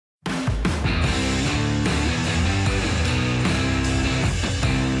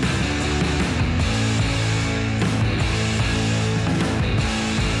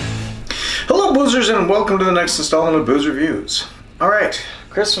Boozers, and welcome to the next installment of Booze Reviews. Alright,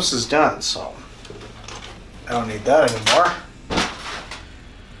 Christmas is done, so I don't need that anymore.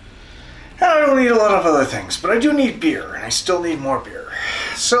 And I don't need a lot of other things, but I do need beer, and I still need more beer.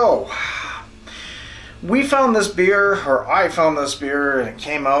 So, we found this beer, or I found this beer, and it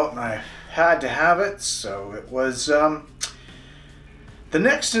came out, and I had to have it, so it was the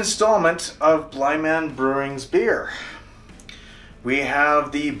next installment of Blindman Brewing's beer. We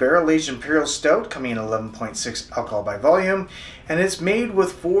have the Barrel-Aged Imperial Stout coming in 11.6 alcohol by volume, and it's made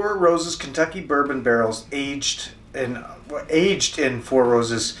with Four Roses Kentucky bourbon barrels aged in Four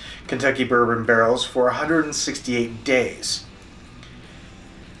Roses Kentucky bourbon barrels for 168 days.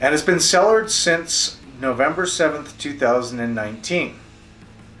 And it's been cellared since November 7th, 2019.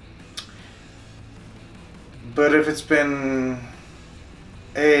 But if it's been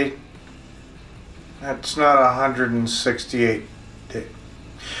that's not 168.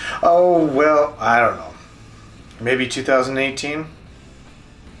 Oh, well, I don't know. Maybe 2018?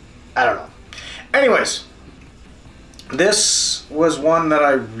 I don't know. Anyways, this was one that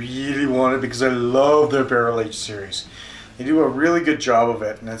I really wanted because I love their Barrel Age series. They do a really good job of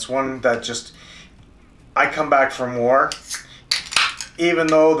it, and it's one that just, I come back for more. Even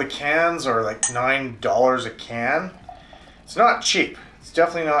though the cans are like $9 a can, it's not cheap. It's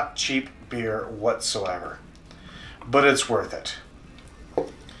definitely not cheap beer whatsoever, but it's worth it.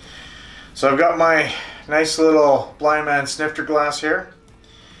 So I've got my nice little Blindman snifter glass here,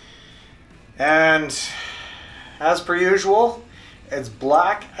 and as per usual, it's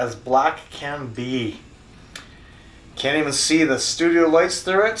black as black can be. Can't even see the studio lights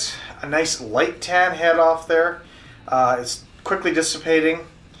through it. A nice light tan head off there. It's quickly dissipating.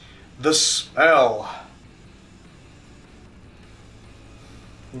 The smell.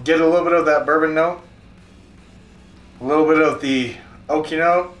 Get a little bit of that bourbon note, a little bit of the oaky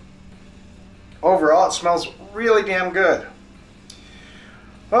note. Overall, it smells really damn good.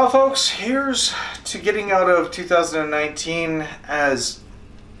 Well, folks, here's to getting out of 2019 as,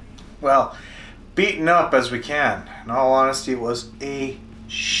 well, beaten up as we can. In all honesty, it was a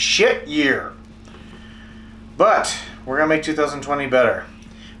shit year. But we're going to make 2020 better.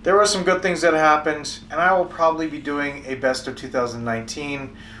 There were some good things that happened, and I will probably be doing a best of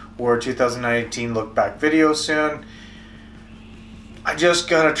 2019 or 2019 look back video soon. I just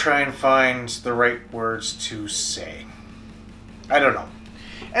gotta try and find the right words to say. I don't know.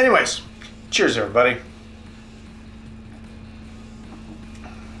 Anyways, cheers everybody.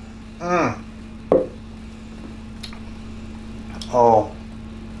 Oh.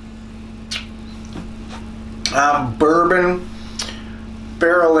 Bourbon,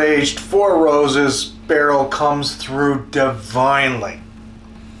 barrel-aged, Four Roses barrel comes through divinely.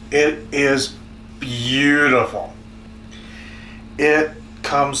 It is beautiful. It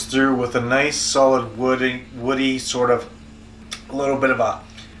comes through with a nice solid woody sort of, a little bit of a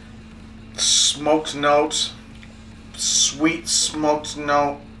smoked note, sweet smoked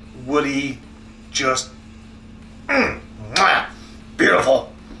note, woody, just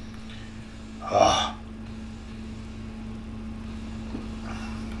beautiful. Oh.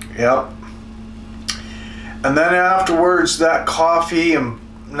 Yep. And then afterwards, that coffee and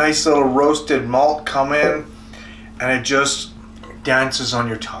nice little roasted malt come in, and it just dances on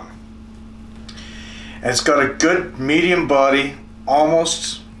your tongue. And it's got a good medium body,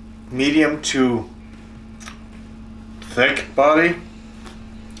 almost medium to thick body,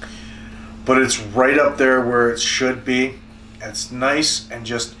 but it's right up there where it should be. It's nice and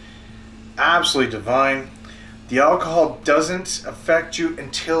just absolutely divine. The alcohol doesn't affect you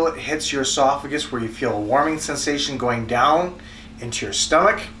until it hits your esophagus, where you feel a warming sensation going down into your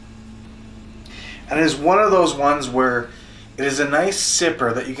stomach. And it is one of those ones where it is a nice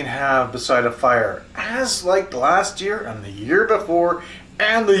sipper that you can have beside a fire, as like last year and the year before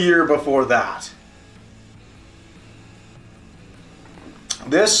and the year before that.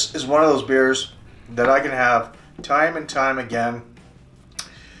 This is one of those beers that I can have time and time again,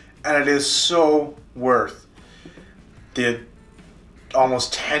 and it is so worth the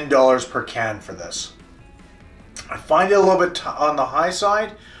almost $10 per can for this. I find it a little bit on the high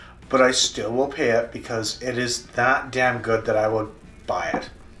side, but I still will pay it because it is that damn good that I would buy it.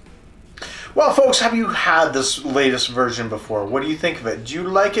 Well, folks, have you had this latest version before? What do you think of it? Do you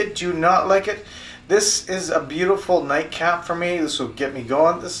like it? Do you not like it? This is a beautiful nightcap for me. This will get me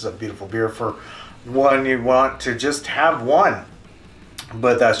going. This is a beautiful beer for one you want to just have one.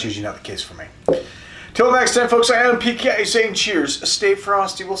 But that's usually not the case for me. Till next time, folks, I am PK saying cheers. Stay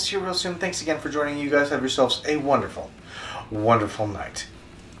frosty. We'll see you real soon. Thanks again for joining. You guys have yourselves a wonderful, wonderful night.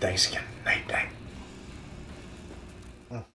 Thanks again. Night, night.